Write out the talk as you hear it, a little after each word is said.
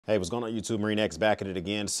Hey, what's going on YouTube? Marine X back at it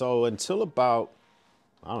again. So until about,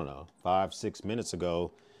 I don't know, 5-6 minutes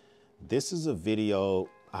ago, this is a video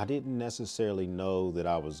I didn't necessarily know that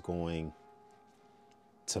I was going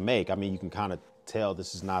to make. I mean, you can kind of tell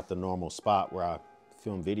this is not the normal spot where I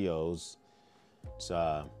film videos.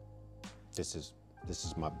 So this is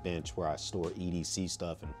my bench where I store EDC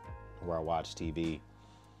stuff and where I watch TV.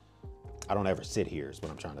 I don't ever sit here is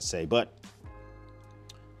what I'm trying to say. But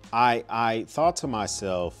I thought to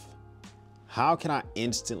myself, how can I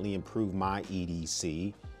instantly improve my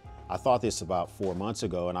EDC? I thought this about 4 months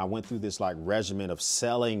ago, and I went through this like regimen of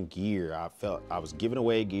selling gear. I felt I was giving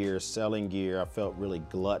away gear, selling gear. I felt really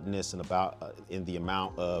gluttonous in the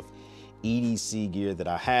amount of EDC gear that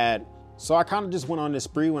I had. So I kind of just went on this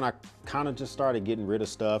spree when I kind of just started getting rid of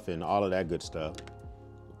stuff and all of that good stuff.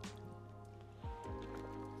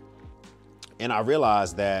 And I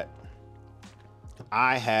realized that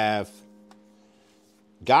I have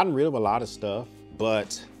gotten rid of a lot of stuff,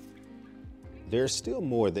 but there's still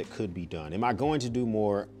more that could be done. Am I going to do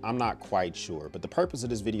more? I'm not quite sure. But the purpose of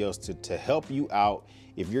this video is to help you out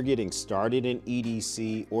if you're getting started in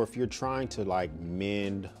EDC, or if you're trying to like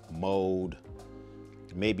mend, mold,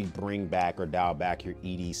 maybe bring back or dial back your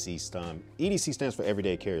EDC stuff. EDC stands for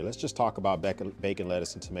everyday carry. Let's just talk about bacon,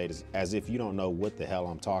 lettuce, and tomatoes as if you don't know what the hell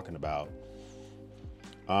I'm talking about.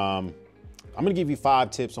 I'm gonna give you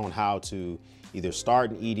 5 tips on how to either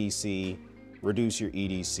start an EDC, reduce your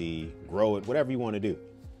EDC, grow it, whatever you want to do.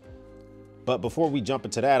 But before we jump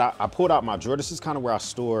into that, I pulled out my drawer. This is kind of where I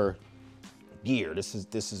store gear. This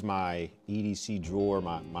is my EDC drawer,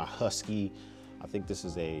 my Husky. I think this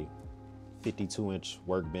is a 52-inch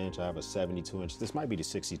workbench. I have a 72-inch. This might be the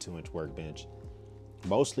 62-inch workbench.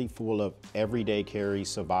 Mostly full of everyday carry,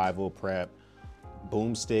 survival, prep,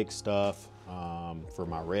 boomstick stuff, for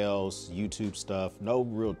my rails, YouTube stuff. No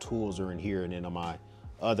real tools are in here, and then on my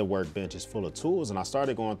other workbench is full of tools. And I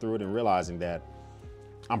started going through it and realizing that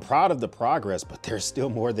I'm proud of the progress, but there's still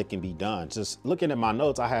more that can be done. Just looking at my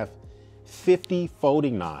notes, I have 50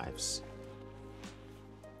 folding knives.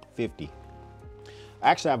 50. I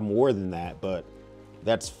actually have more than that, but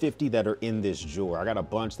that's 50 that are in this drawer. I got a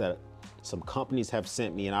bunch that some companies have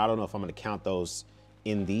sent me, and I don't know if I'm gonna count those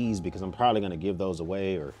in these because I'm probably gonna give those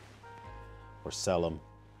away or sell them.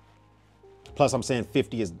 Plus I'm saying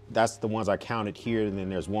 50 that's the ones I counted here, and then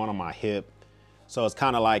there's one on my hip. So it's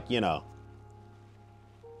kind of like, you know,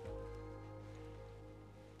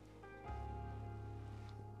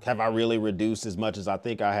 have I really reduced as much as I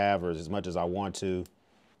think I have, or as much as I want to?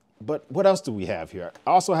 But what else do we have here?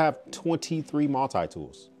 I also have 23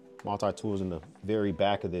 multi-tools. Multi-tools in the very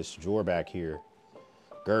back of this drawer back here.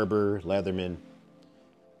 Gerber, Leatherman,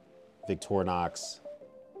 Victorinox,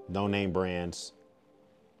 no name brands.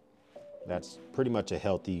 That's pretty much a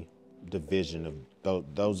healthy division of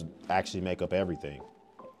those actually make up everything.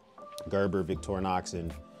 Gerber, Victorinox,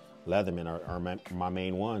 and Leatherman are my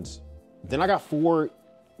main ones. Then I got 4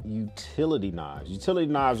 utility knives. Utility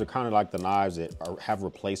knives are kind of like the knives that have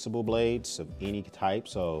replaceable blades of any type.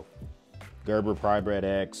 So Gerber Pry Bread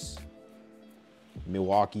X,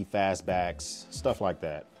 Milwaukee Fastbacks, stuff like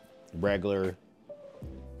that. Regular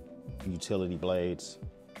utility blades.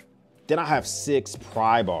 Then I have 6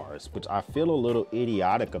 pry bars, which I feel a little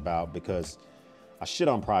idiotic about because I shit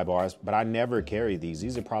on pry bars, but I never carry these.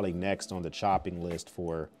 These are probably next on the chopping list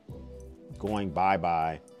for going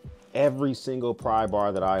bye-bye. Every single pry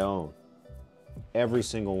bar that I own, every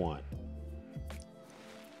single one.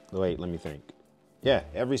 Wait, let me think. Yeah,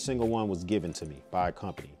 every single one was given to me by a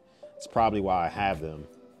company. It's probably why I have them,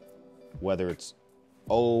 whether it's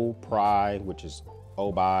O-Pry, which is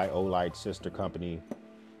O-Buy, O-Light sister company,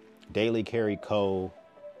 Daily Carry Co.,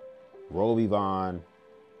 Robivon,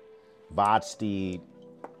 Vodsteed,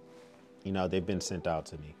 you know, they've been sent out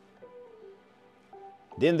to me.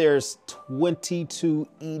 Then there's 22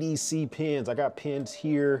 EDC pins. I got pins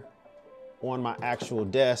here on my actual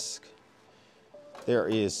desk. There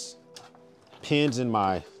is pins in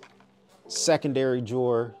my secondary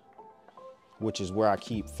drawer, which is where I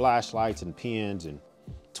keep flashlights and pins, and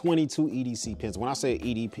 22 EDC pins. When I say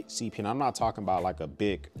EDC pin, I'm not talking about like a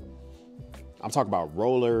big, I'm talking about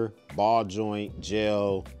roller, ball joint,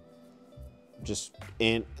 gel,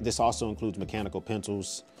 and this also includes mechanical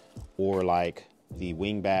pencils or like the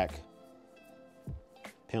wingback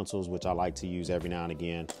pencils, which I like to use every now and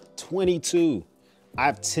again. 22. I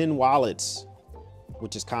have 10 wallets,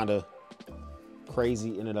 which is kind of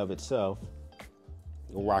crazy in and of itself.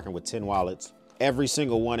 We're rocking with 10 wallets. Every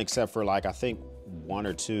single one except for like, I think 1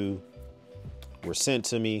 or 2 were sent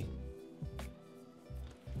to me.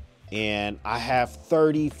 And I have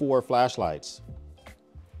 34 flashlights.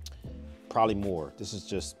 probably more. This is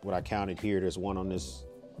just what I counted here. There's one on this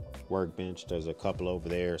workbench. There's a couple over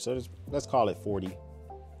there. So let's call it 40.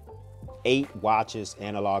 8 watches,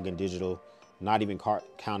 analog and digital, not even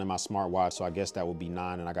counting my smartwatch. So I guess that would be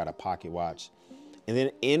 9, and I got a pocket watch. And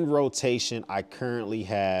then in rotation, I currently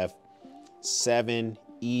have 7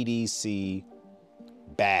 EDC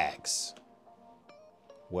bags,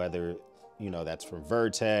 whether, you know, that's from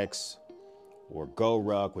Vertex or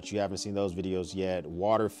GoRuck, which you haven't seen those videos yet,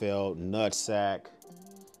 Waterfeld, Nutsack,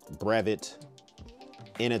 Brevet,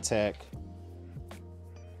 Initech,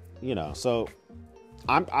 you know. So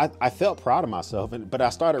I felt proud of myself, but I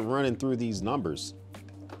started running through these numbers.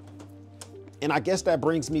 And I guess that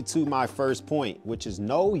brings me to my first point, which is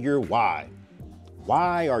know your why.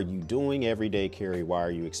 Why are you doing everyday carry? Why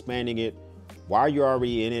are you expanding it? Why are you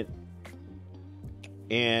already in it?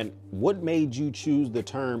 And what made you choose the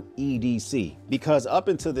term EDC? Because up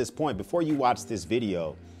until this point, before you watch this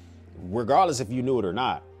video, regardless if you knew it or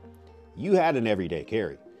not, you had an everyday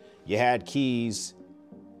carry. You had keys,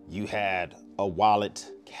 you had a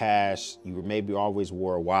wallet, cash, you maybe always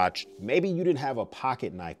wore a watch. Maybe you didn't have a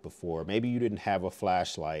pocket knife before. Maybe you didn't have a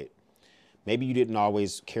flashlight. Maybe you didn't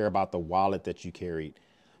always care about the wallet that you carried.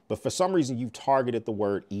 But for some reason, you've targeted the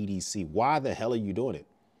word EDC. Why the hell are you doing it?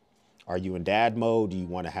 Are you in dad mode? Do you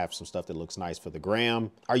want to have some stuff that looks nice for the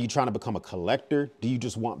gram? Are you trying to become a collector? Do you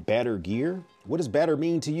just want better gear? What does better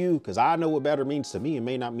mean to you? Because I know what better means to me. It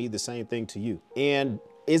may not mean the same thing to you. And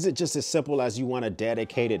is it just as simple as you want a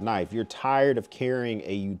dedicated knife? You're tired of carrying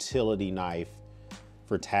a utility knife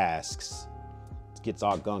for tasks. It gets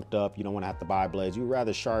all gunked up. You don't want to have to buy blades. You'd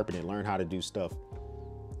rather sharpen it, learn how to do stuff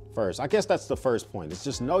first. I guess that's the first point. It's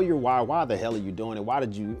just know your why. Why the hell are you doing it? Why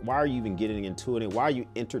are you even getting into it? Why are you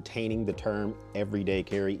entertaining the term everyday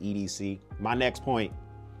carry, EDC? My next point,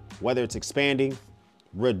 whether it's expanding,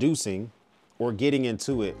 reducing, or getting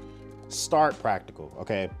into it, start practical,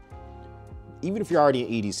 okay? Even if you're already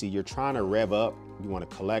in EDC, you're trying to rev up, you want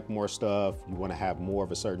to collect more stuff, you want to have more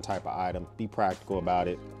of a certain type of item, be practical about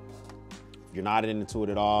it. If you're not into it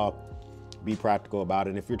at all, be practical about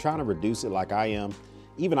it. And if you're trying to reduce it like I am,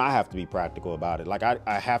 even I have to be practical about it. Like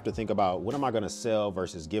I have to think about what am I going to sell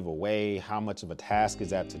versus give away? How much of a task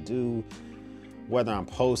is that to do? Whether I'm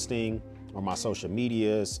posting on my social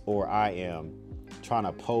medias or I am trying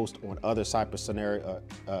to post on other type of scenario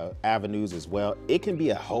avenues as well. It can be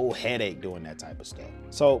a whole headache doing that type of stuff.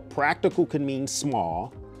 So practical can mean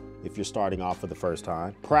small if you're starting off for the first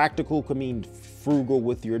time. Practical can mean frugal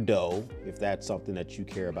with your dough if that's something that you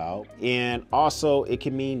care about. And also it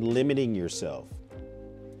can mean limiting yourself.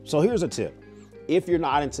 So here's a tip. If you're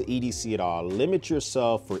not into EDC at all, limit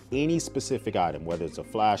yourself for any specific item, whether it's a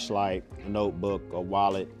flashlight, a notebook, a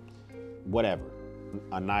wallet, whatever,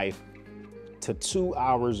 a knife, to 2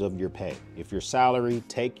 hours of your pay. If your salary,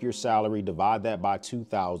 take your salary, divide that by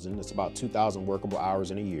 2,000. It's about 2,000 workable hours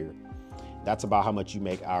in a year. That's about how much you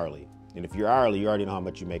make hourly. And if you're hourly, you already know how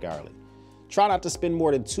much you make hourly. Try not to spend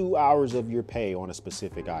more than 2 hours of your pay on a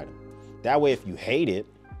specific item. That way, if you hate it,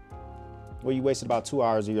 well, you wasted about 2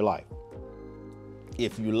 hours of your life.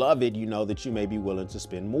 If you love it, you know that you may be willing to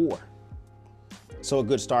spend more. So a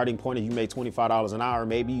good starting point, if you make $25 an hour,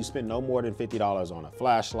 maybe you spend no more than $50 on a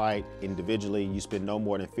flashlight individually. You spend no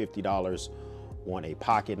more than $50 on a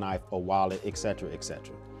pocket knife, a wallet, etc.,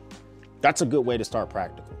 etc. That's a good way to start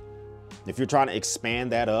practical. If you're trying to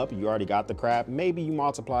expand that up, you already got the crap, maybe you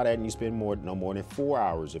multiply that and you spend no more than 4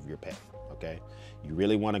 hours of your pay, okay? You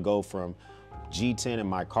really want to go from G10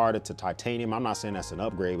 and micarta to titanium. I'm not saying that's an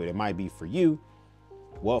upgrade, but it might be for you.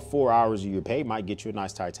 Well, 4 hours of your pay might get you a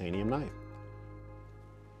nice titanium knife.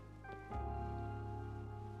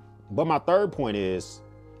 But my third point is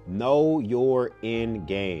know your end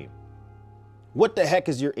game. What the heck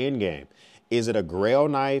is your end game? Is it a grail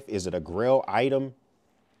knife? Is it a grail item?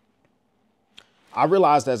 I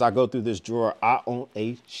realized as I go through this drawer, I own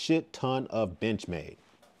a shit ton of Benchmade.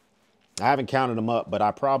 I haven't counted them up, but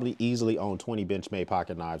I probably easily own 20 Benchmade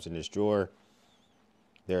pocket knives in this drawer.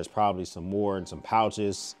 There's probably some more in some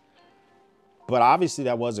pouches. But obviously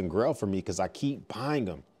that wasn't grail for me because I keep buying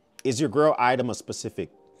them. Is your grail item a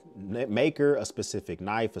specific maker, a specific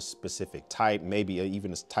knife, a specific type, maybe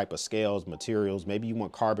even a type of scales, materials? Maybe you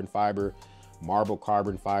want carbon fiber, marble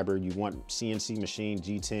carbon fiber. You want CNC machine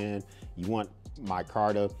G10. You want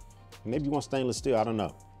micarta. Maybe you want stainless steel. I don't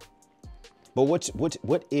know. But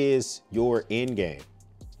what is your end game?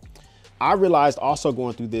 I realized also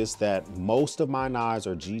going through this that most of my knives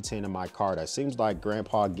are G10 and micarta. It seems like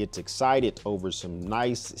Grandpa gets excited over some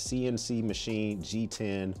nice CNC machine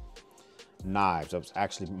G10 knives. That's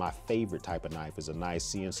actually my favorite type of knife, is a nice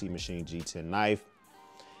CNC machine G10 knife.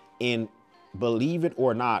 And believe it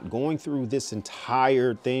or not, going through this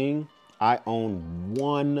entire thing, I own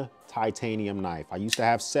one titanium knife. I used to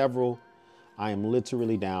have several. I am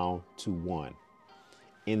literally down to one.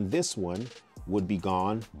 And this one would be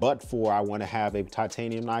gone, but for I want to have a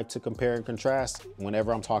titanium knife to compare and contrast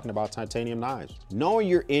whenever I'm talking about titanium knives. Knowing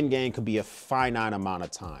your end game could be a finite amount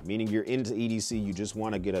of time, meaning you're into EDC, you just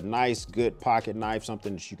want to get a nice, good pocket knife,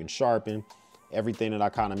 something that you can sharpen, everything that I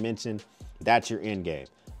kind of mentioned, that's your end game.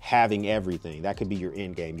 Having everything, that could be your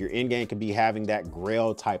end game. Your end game could be having that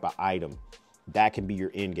grail type of item. That can be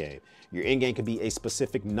your end game. Your end game could be a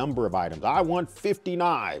specific number of items. I want 50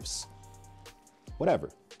 knives. Whatever.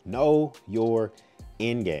 Know your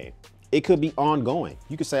end game. It could be ongoing.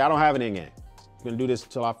 You could say, I don't have an end game. I'm gonna do this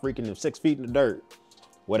until I freaking am 6 feet in the dirt.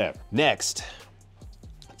 Whatever. Next,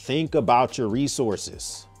 think about your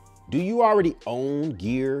resources. Do you already own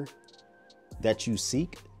gear that you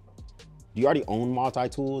seek? Do you already own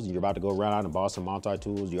multi-tools? You're about to go around and buy some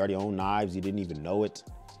multi-tools. You already own knives. You didn't even know it.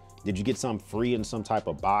 Did you get some free in some type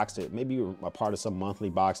of box that maybe you're a part of some monthly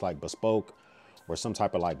box like Bespoke or some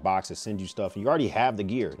type of like box that sends you stuff and you already have the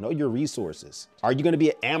gear? Know your resources. Are you gonna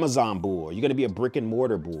be an Amazon bull? Are you gonna be a brick and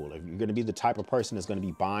mortar bull? If you're gonna be the type of person that's gonna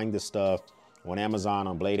be buying this stuff on Amazon,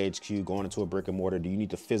 on Blade HQ, going into a brick and mortar, do you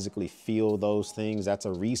need to physically feel those things? That's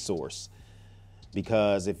a resource.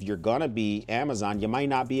 Because if you're gonna be Amazon, you might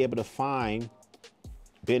not be able to find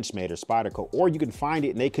Benchmade or Spyderco, or you can find it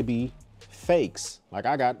and they could be fakes. Like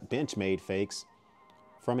I got Benchmade fakes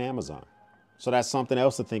from Amazon. So that's something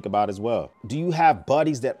else to think about as well. Do you have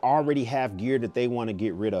buddies that already have gear that they want to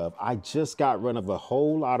get rid of? I just got rid of a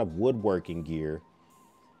whole lot of woodworking gear,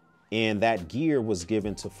 and that gear was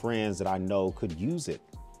given to friends that I know could use it.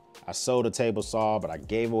 I sold a table saw, but I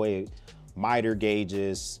gave away miter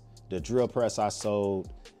gauges. The drill press I sold.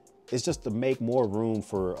 It's just to make more room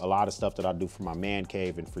for a lot of stuff that I do for my man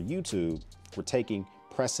cave and for YouTube. We're taking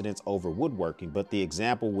precedence over woodworking, but the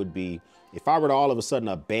example would be if I were to all of a sudden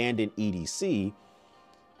abandon EDC,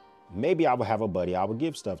 maybe I would have a buddy I would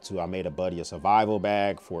give stuff to. I made a buddy a survival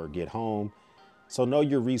bag for get home. So know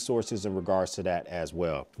your resources in regards to that as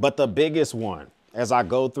well. But the biggest one, as I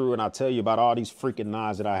go through and I tell you about all these freaking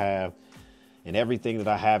knives that I have and everything that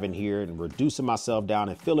I have in here and reducing myself down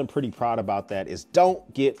and feeling pretty proud about that, is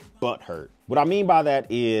don't get butthurt. What I mean by that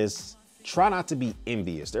is try not to be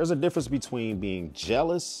envious. There's a difference between being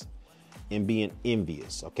jealous and being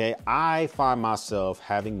envious, okay? I find myself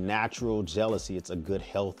having natural jealousy. It's a good,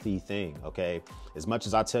 healthy thing, okay? As much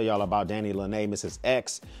as I tell y'all about Danny Lene, Mrs.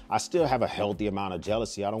 X, I still have a healthy amount of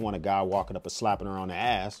jealousy. I don't want a guy walking up and slapping her on the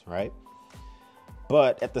ass, right?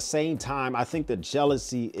 But at the same time, I think the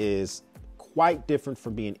jealousy is quite different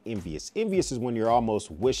from being envious. Envious is when you're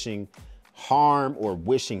almost wishing harm or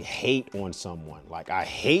wishing hate on someone. Like, I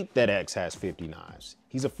hate that X has 50 knives.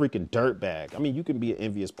 He's a freaking dirtbag. I mean, you can be an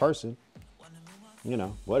envious person, you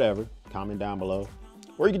know, whatever, comment down below.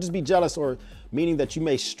 Or you can just be jealous, or meaning that you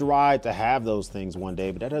may strive to have those things one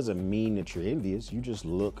day, but that doesn't mean that you're envious. You just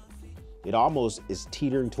look, it almost is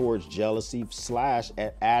teetering towards jealousy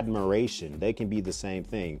 / admiration. They can be the same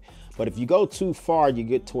thing. But if you go too far, you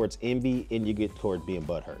get towards envy and you get towards being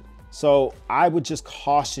butthurt. So I would just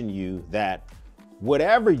caution you that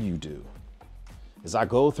whatever you do, as I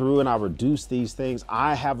go through and I reduce these things,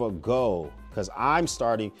 I have a goal, because I'm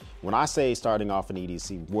starting, when I say starting off in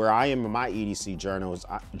EDC, where I am in my EDC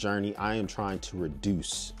journey, I am trying to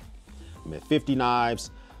reduce. I'm at 50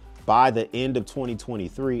 knives. By the end of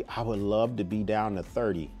 2023, I would love to be down to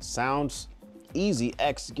 30. Sounds easy.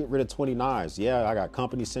 X, get rid of 20 knives. Yeah, I got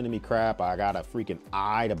companies sending me crap. I got a freaking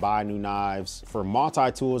eye to buy new knives. For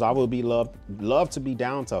multi-tools, I would be love to be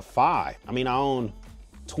down to 5. I mean, I own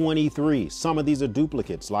 23. Some of these are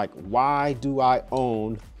duplicates. Like, why do I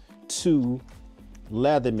own 2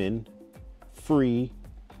 Leatherman free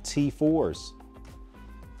T4s?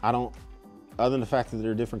 I don't, other than the fact that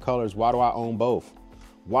they're different colors, why do I own both?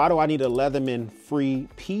 Why do I need a Leatherman free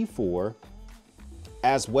P4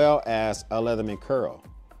 as well as a Leatherman curl?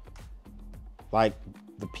 Like,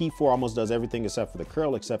 the P4 almost does everything except for the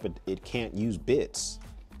curl, except it can't use bits.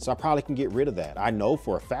 So I probably can get rid of that. I know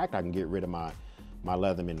for a fact I can get rid of my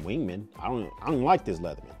Leatherman Wingman. I don't like this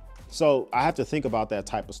Leatherman. So I have to think about that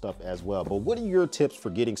type of stuff as well. But what are your tips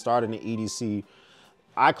for getting started in EDC?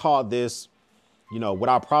 I call this, you know, what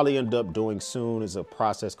I'll probably end up doing soon is a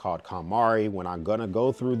process called KonMari, when I'm gonna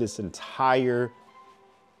go through this entire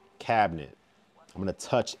cabinet. I'm gonna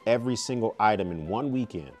touch every single item in one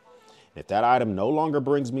weekend. And if that item no longer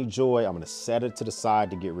brings me joy, I'm gonna set it to the side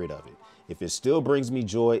to get rid of it. If it still brings me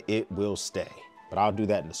joy, it will stay. But I'll do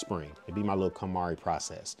that in the spring. It'd be my little KonMari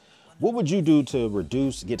process. What would you do to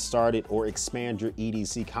reduce, get started, or expand your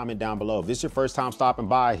EDC? Comment down below. If this is your first time stopping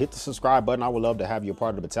by, hit the subscribe button. I would love to have you a part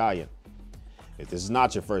of the battalion. If this is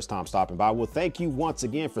not your first time stopping by, well, thank you once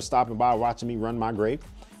again for stopping by, watching me run my grade.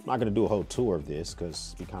 I'm not gonna do a whole tour of this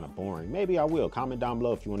because it'd be kind of boring. Maybe I will. Comment down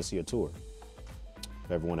below if you want to see a tour.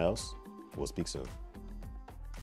 For everyone else, we'll speak soon.